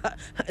PDA.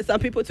 Some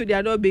people too, they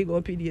are not big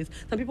on PDAs.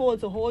 Some people want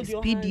to hold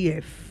your PDF.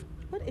 hand.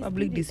 What is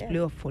Public PDF? display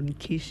of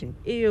fornication.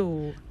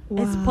 Ew.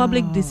 Wow. It's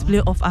public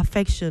display of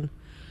affection.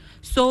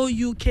 So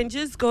you can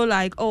just go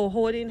like, oh,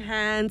 holding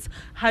hands,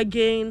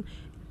 hugging.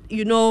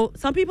 You know,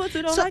 some people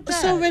too don't like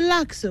that. So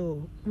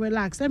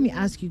relax. Let me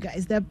ask you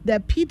guys, the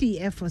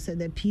PDF or say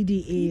the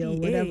PDA or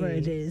whatever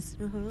it is,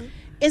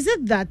 is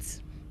it that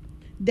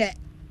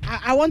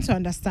I want to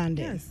understand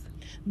it? Yes.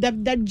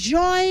 The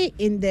joy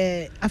in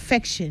the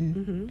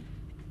affection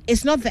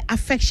is not the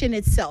affection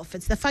itself.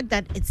 It's the fact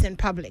that it's in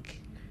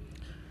public.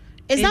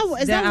 Is that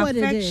what it is?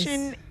 The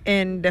affection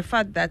and the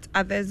fact that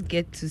others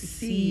get to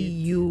see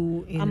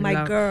you in I'm my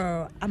love.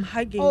 girl. I'm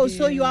hugging you. Oh,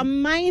 so you are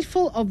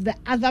mindful of the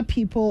other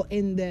people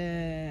in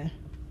the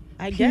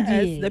I PDA.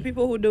 guess the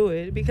people who do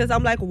it, because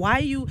I'm like,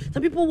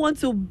 some people want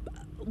to,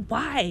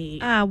 why?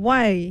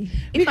 Why?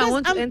 If Because I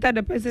want to enter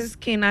the person's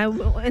skin, I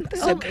will enter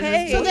the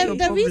person's So skin.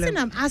 the reason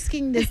I'm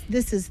asking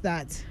this is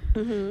that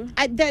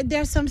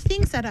there are some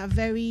things that are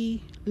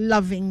very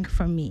loving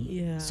for me.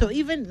 Yeah. So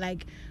even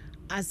like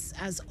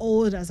as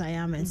old as I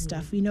am and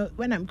stuff, you know,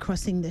 when I'm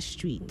crossing the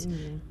street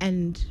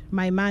and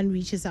my man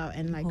reaches out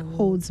and like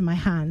holds my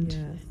hand,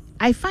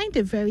 I find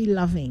it very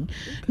loving.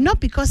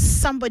 Not because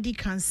somebody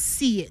can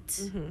see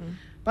it,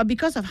 but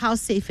because of how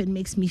safe it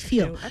makes me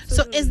feel.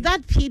 So is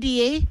that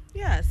PDA?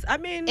 Yes. I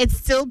mean, It's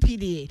still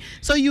PDA.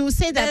 So you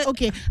say that,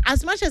 okay,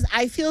 as much as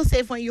I feel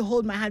safe when you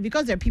hold my hand,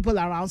 because there are people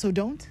around, so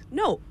don't?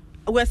 no,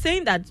 we're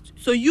saying that,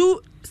 so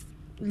you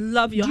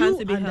love your hands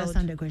to be You held.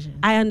 understand the question?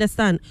 I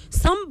understand.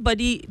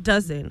 Somebody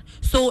doesn't.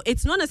 So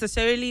it's not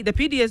necessarily, the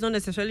PDA is not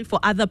necessarily for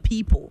other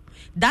people.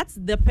 That's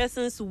the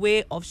person's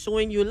way of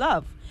showing you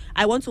love.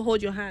 I want to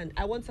hold your hand.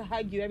 I want to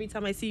hug you every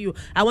time I see you.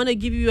 I want to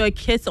give you a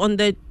kiss on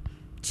the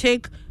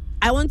cheek.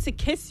 I want to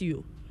kiss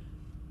you.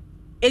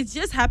 It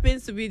just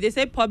happens to be, they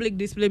say public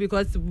display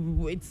because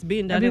it's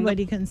being done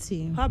Everybody can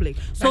see. in public.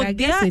 But So I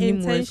guess their I need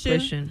more intention.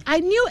 expression. I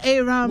knew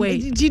Aram.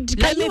 Wait, Can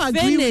let you me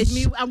agree with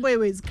finish. me?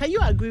 Wait. Can you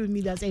agree with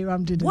me that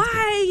Aram didn't?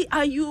 Why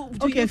are you?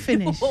 Okay,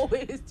 finish.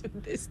 Always do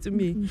this to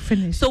me.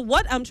 Finish. So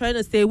what I'm trying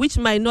to say, which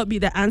might not be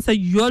the answer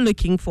you're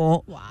looking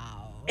for,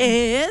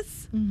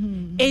 is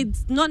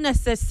it's not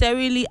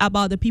necessarily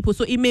about the people.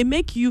 So it may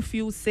make you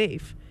feel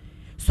safe.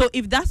 So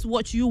if that's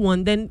what you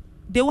want, then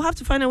they will have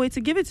to find a way to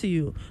give it to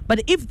you.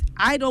 But if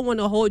I don't want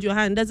to hold your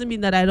hand, doesn't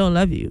mean that I don't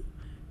love you.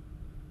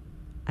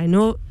 I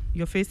know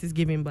Your face is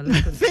giving, but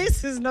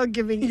face is not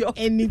giving you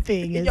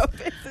anything. Your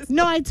face is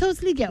no, I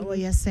totally get what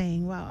you're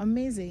saying. Wow,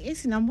 amazing.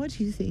 Isinam, what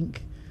do you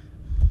think?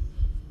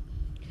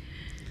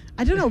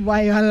 I don't know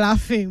why you're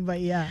laughing,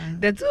 but yeah.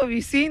 The two of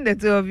you, seeing the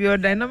two of your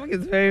dynamic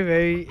is very,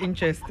 very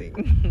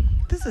interesting.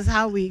 This is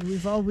how we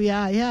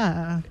are,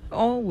 yeah.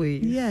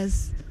 Always.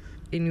 Yes.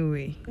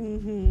 Anyway.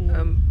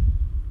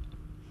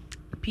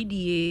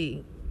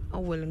 PDA. Oh,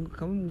 well,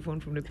 can we move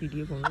on from the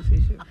PDA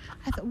conversation?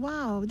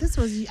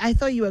 I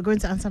thought you were going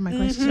to answer my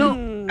question. No,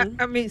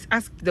 I mean,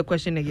 ask the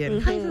question again.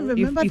 I can't even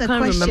remember the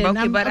question.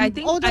 Remember,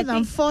 okay, I'm older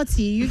than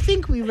 40. You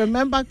think we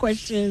remember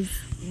questions?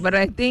 But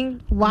I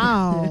think...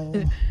 Wow.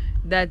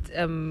 that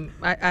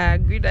I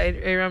agree that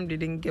Aram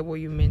didn't get what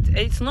you meant.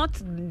 It's not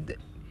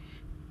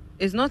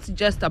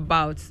just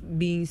about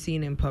being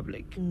seen in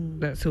public.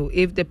 So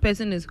if the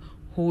person is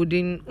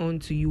holding on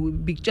to you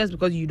just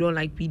because you don't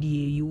like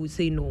PDA, you would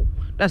say no.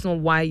 That's not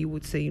why you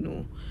would say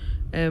no.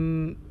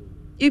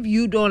 If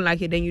you don't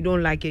like it, then you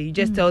don't like it. You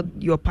just tell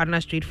your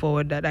partner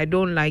straightforward that I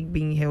don't like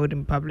being held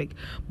in public.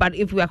 But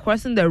if we are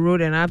crossing the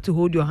road and I have to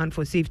hold your hand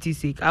for safety's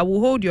sake, I will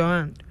hold your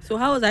hand. So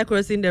how was I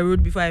crossing the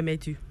road before I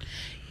met you?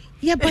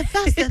 Yeah, but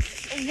that's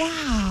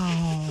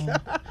wow.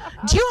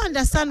 Do you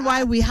understand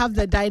why we have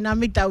the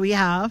dynamic that we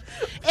have?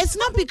 It's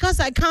not because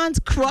I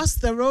can't cross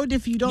the road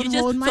if you don't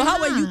hold my hand. So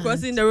how were you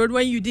crossing the road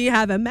when you didn't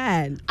have a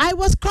man? I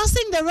was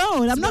crossing the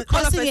road. I'm not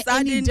crossing it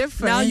any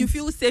different. Now you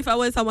feel safer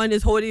when someone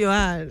is holding your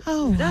hand.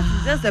 Oh,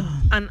 that's just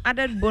an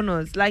added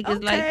bonus. Like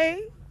it's like.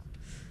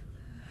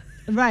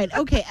 Right.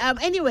 Okay.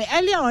 Anyway,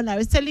 earlier on, I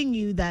was telling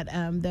you that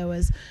there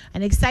was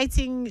an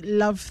exciting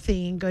love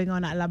thing going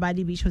on at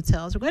Labadi Beach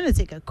Hotels. We're going to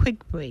take a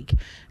quick break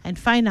and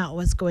find out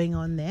what's going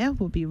on there.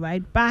 We'll be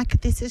right back.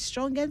 This is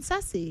Strong and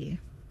Sassy.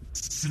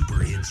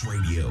 Super Hits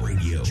Radio.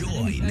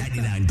 Joy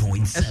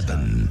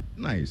 99.7.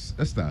 Nice.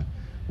 Esther,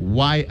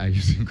 why are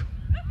you single?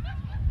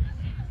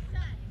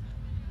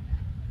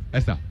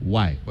 Esther,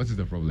 why? What is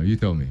the problem? You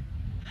tell me.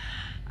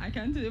 I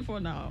can't say for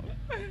now.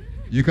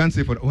 You can't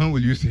say for when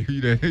will you say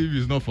if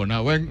it's not for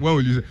now? When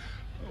will you say?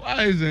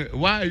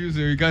 Why are you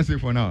saying you can't say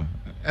for now?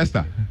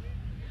 Esther,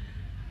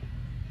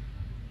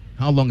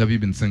 how long have you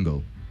been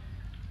single?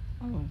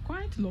 Oh,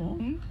 quite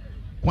long.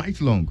 Quite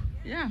long?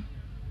 Yeah.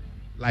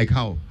 Like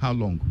how? How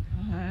long?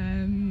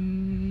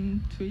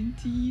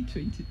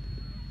 2020.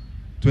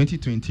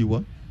 2020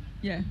 what?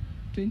 Yeah,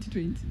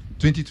 2020.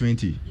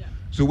 2020. Yeah.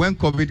 So when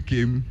COVID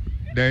came,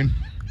 then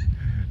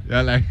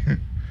you're like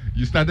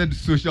you started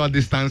social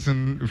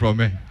distancing from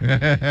it.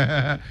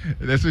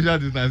 The social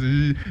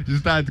distancing. You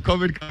start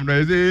COVID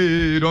camera.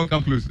 Hey, don't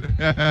come close.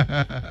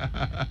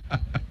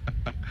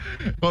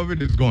 COVID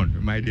is gone,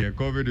 my dear.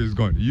 COVID is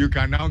gone. You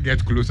can now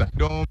get closer.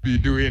 Don't be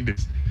doing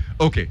this.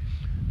 Okay.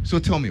 So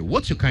tell me,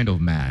 what's your kind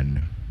of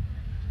man?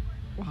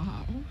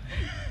 Wow.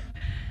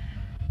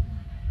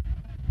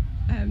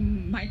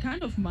 My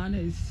kind of man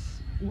is.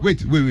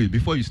 Wait.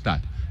 Before you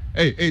start.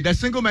 Hey, there's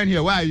single man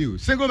here. Where are you?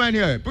 Single man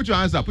here. Put your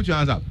hands up.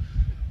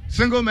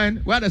 Single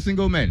men, where are the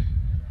single men?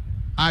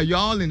 Are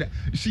y'all in the...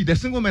 See, the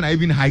single men are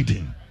even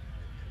hiding.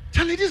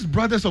 Charlie, these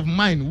brothers of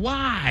mine,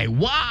 why?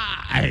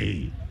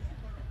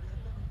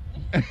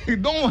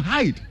 Don't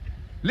hide.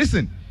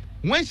 Listen,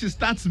 when she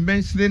starts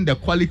mentioning the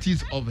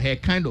qualities of her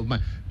kind of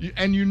man,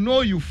 and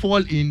you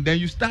fall in, then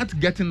you start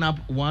getting up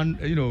one,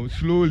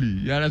 slowly.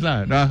 You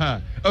understand?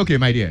 Okay,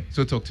 my dear,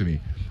 so talk to me.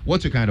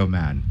 What's your kind of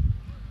man?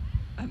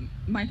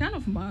 My kind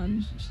of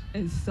man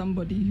is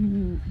somebody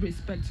who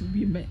respects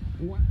women.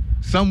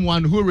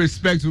 Someone who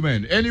respects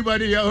women.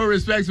 Anybody here who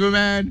respects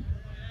women?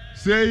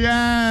 Say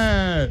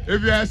yeah.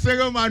 If you're a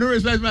single man who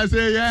respects women,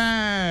 say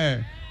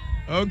yeah.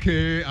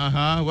 Okay,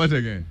 what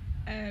again?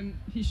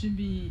 He should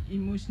be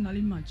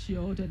emotionally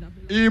matured and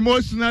available.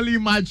 Emotionally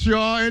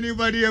mature.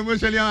 Anybody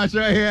emotionally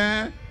mature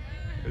here?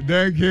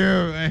 Thank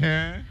you.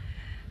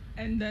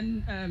 And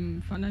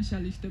then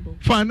financially stable.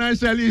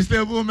 Financially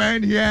stable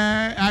man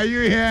here. Are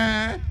you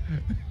here?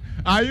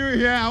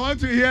 I want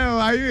to hear.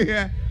 Are you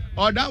here?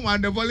 Oh, that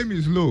one, the volume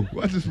is low.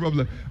 What's the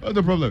problem?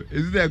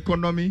 Is it the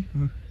economy?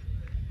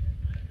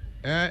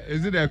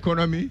 Is it the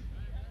economy?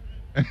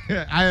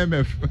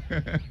 IMF.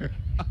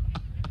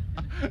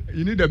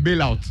 You need a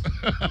bailout.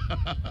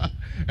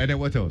 And then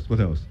what else?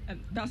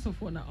 That's all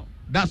for now.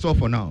 That's all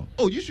for now.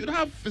 Oh, you should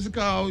have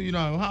physical,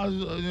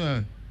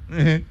 house.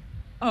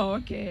 Oh,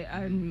 okay.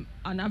 An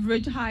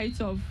average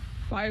height of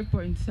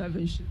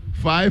 5.7.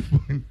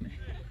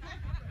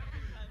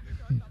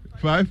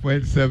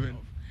 5.7.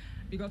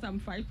 Because I'm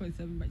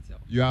 5.7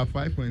 myself. You are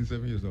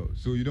 5.7 years old.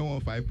 So you don't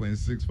want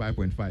 5.6,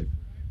 5.5.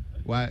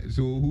 Why?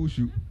 So who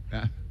should...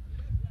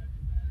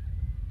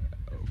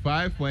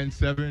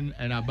 5.7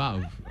 and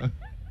above.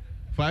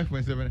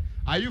 5.7.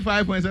 Are you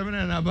 5.7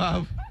 and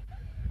above?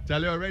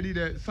 Charlie, already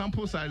the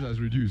sample size has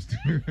reduced.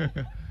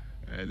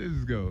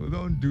 Let's go.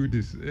 Don't do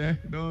this.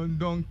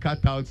 Don't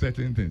cut out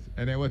certain things.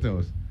 And then what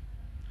else?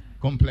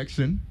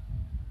 Complexion.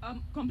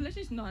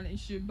 Complexion is not an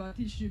issue, but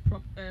he should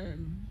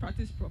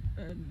practice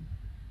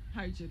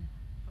hygiene.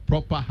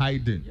 Proper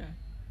hygiene. Yeah.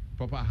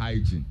 Proper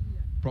hygiene.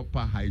 Yeah. Proper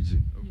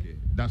hygiene. Okay. Yeah.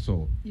 That's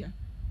all. Yeah.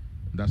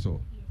 That's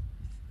all.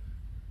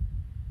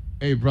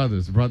 Hey,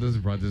 brothers.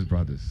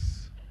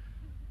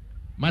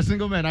 My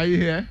single men, are you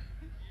here?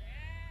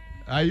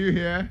 Are you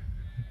here?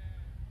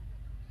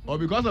 Or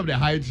because of the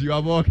height, you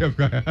are more kept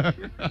quiet.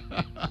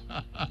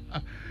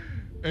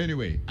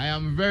 Anyway, I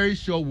am very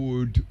sure we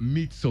would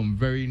meet some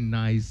very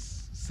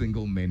nice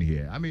single men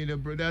here. I mean,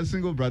 there are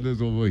single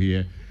brothers over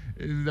here.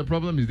 The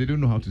problem is they don't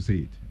know how to say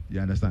it.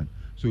 You understand?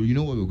 So you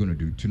know what we're going to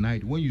do?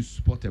 Tonight, when you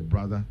spot a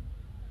brother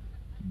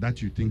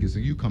that you think is,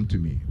 you come to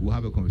me. We'll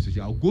have a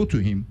conversation. I'll go to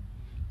him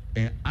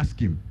and ask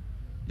him.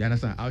 You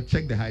understand? I'll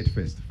check the height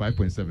first,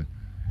 5.7.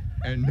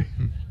 And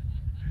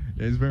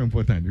it's very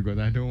important because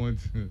I don't want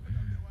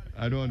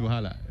to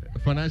holler.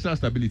 Financial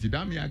stability,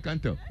 that means I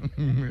can't tell.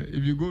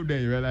 If you go there,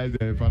 you realize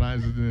the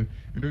finances,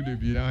 they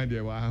be down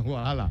there,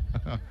 wahala.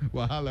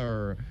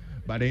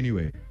 But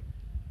anyway,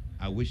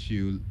 I wish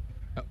you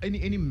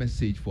any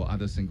message for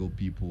other single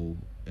people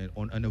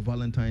on a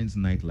Valentine's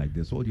night like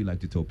this. What would you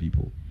like to tell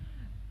people?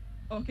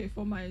 Okay,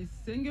 for my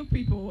single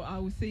people, I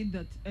would say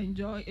that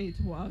enjoy it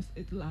whilst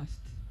it lasts,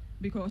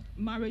 because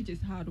marriage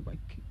is hard work.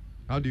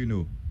 How do you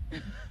know?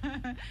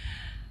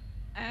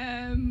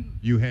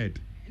 You heard.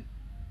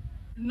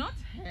 Not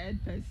heard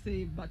per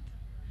se, but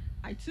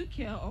I took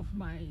care of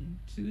my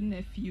two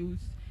nephews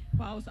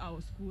whilst I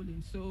was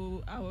schooling.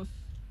 So I was,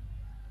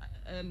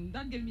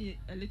 that gave me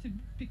a little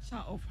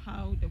picture of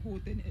how the whole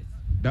thing is.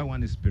 That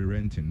one is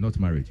parenting, not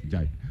marriage.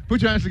 Jai.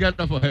 Put your hands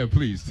together for her,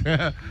 please.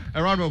 A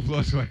round of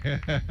applause for her.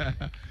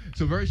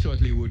 So very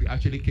shortly, we'll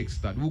actually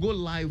kickstart. We'll go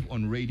live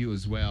on radio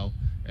as well,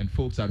 and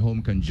folks at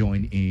home can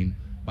join in.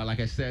 But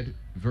like I said,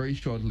 very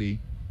shortly,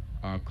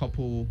 our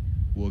couple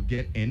will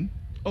get in.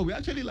 Oh, we're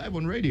actually live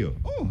on radio.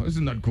 Oh,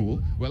 isn't that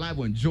cool? We're live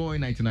on Joy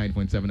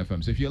 99.7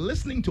 FM. So if you're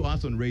listening to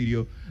us on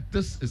radio,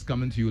 this is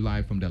coming to you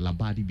live from the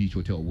Labadi Beach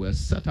Hotel. We're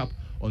set up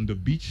on the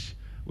beach.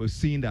 We're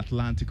seeing the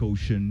Atlantic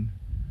Ocean.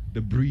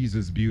 The breeze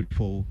is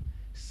beautiful.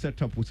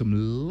 Set up with some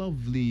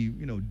lovely,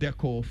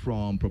 decor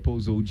from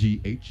Proposal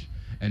GH.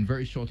 And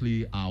very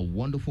shortly, our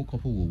wonderful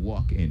couple will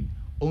walk in.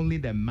 Only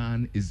the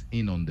man is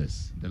in on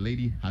this. The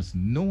lady has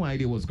no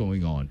idea what's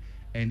going on.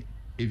 And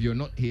if you're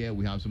not here,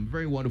 we have some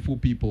very wonderful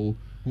people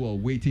who are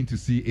waiting to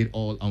see it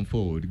all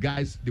unfold.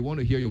 Guys, they want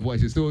to hear your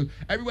voices. So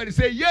everybody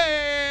say, yeah!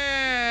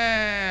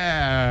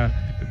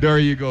 There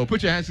you go.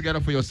 Put your hands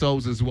together for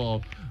yourselves as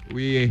well.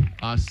 We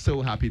are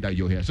so happy that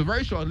you're here. So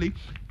very shortly,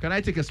 can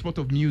I take a spot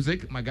of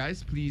music? My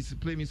guys, please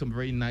play me some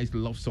very nice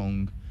love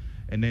song.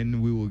 And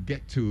then we will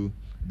get to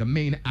the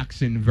main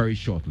action very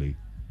shortly.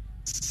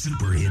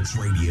 Super Hits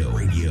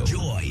Radio.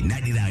 Joy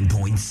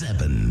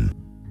 99.7.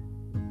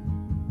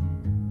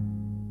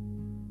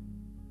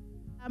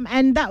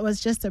 And that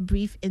was just a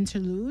brief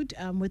interlude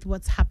with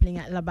what's happening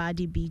at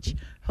Labadi Beach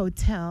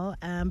Hotel.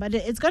 But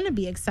it's going to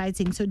be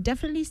exciting, so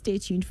definitely stay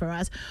tuned for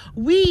us.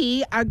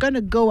 We are going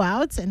to go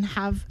out and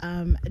have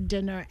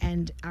dinner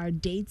and our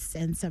dates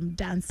and some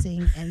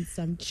dancing and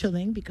some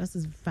chilling because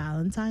it's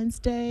Valentine's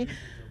Day.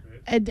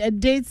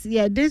 Dates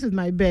with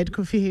my bed,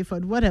 Kofi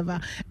Hayford, whatever.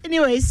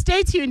 Anyway,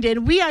 stay tuned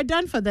in. We are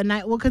done for the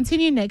night. We'll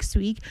continue next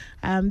week.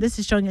 This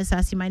is Strong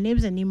Assassin. My name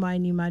is Anima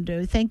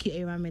Animado. Thank you,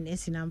 Aram and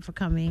Esinam, for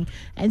coming.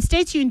 And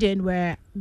stay tuned in where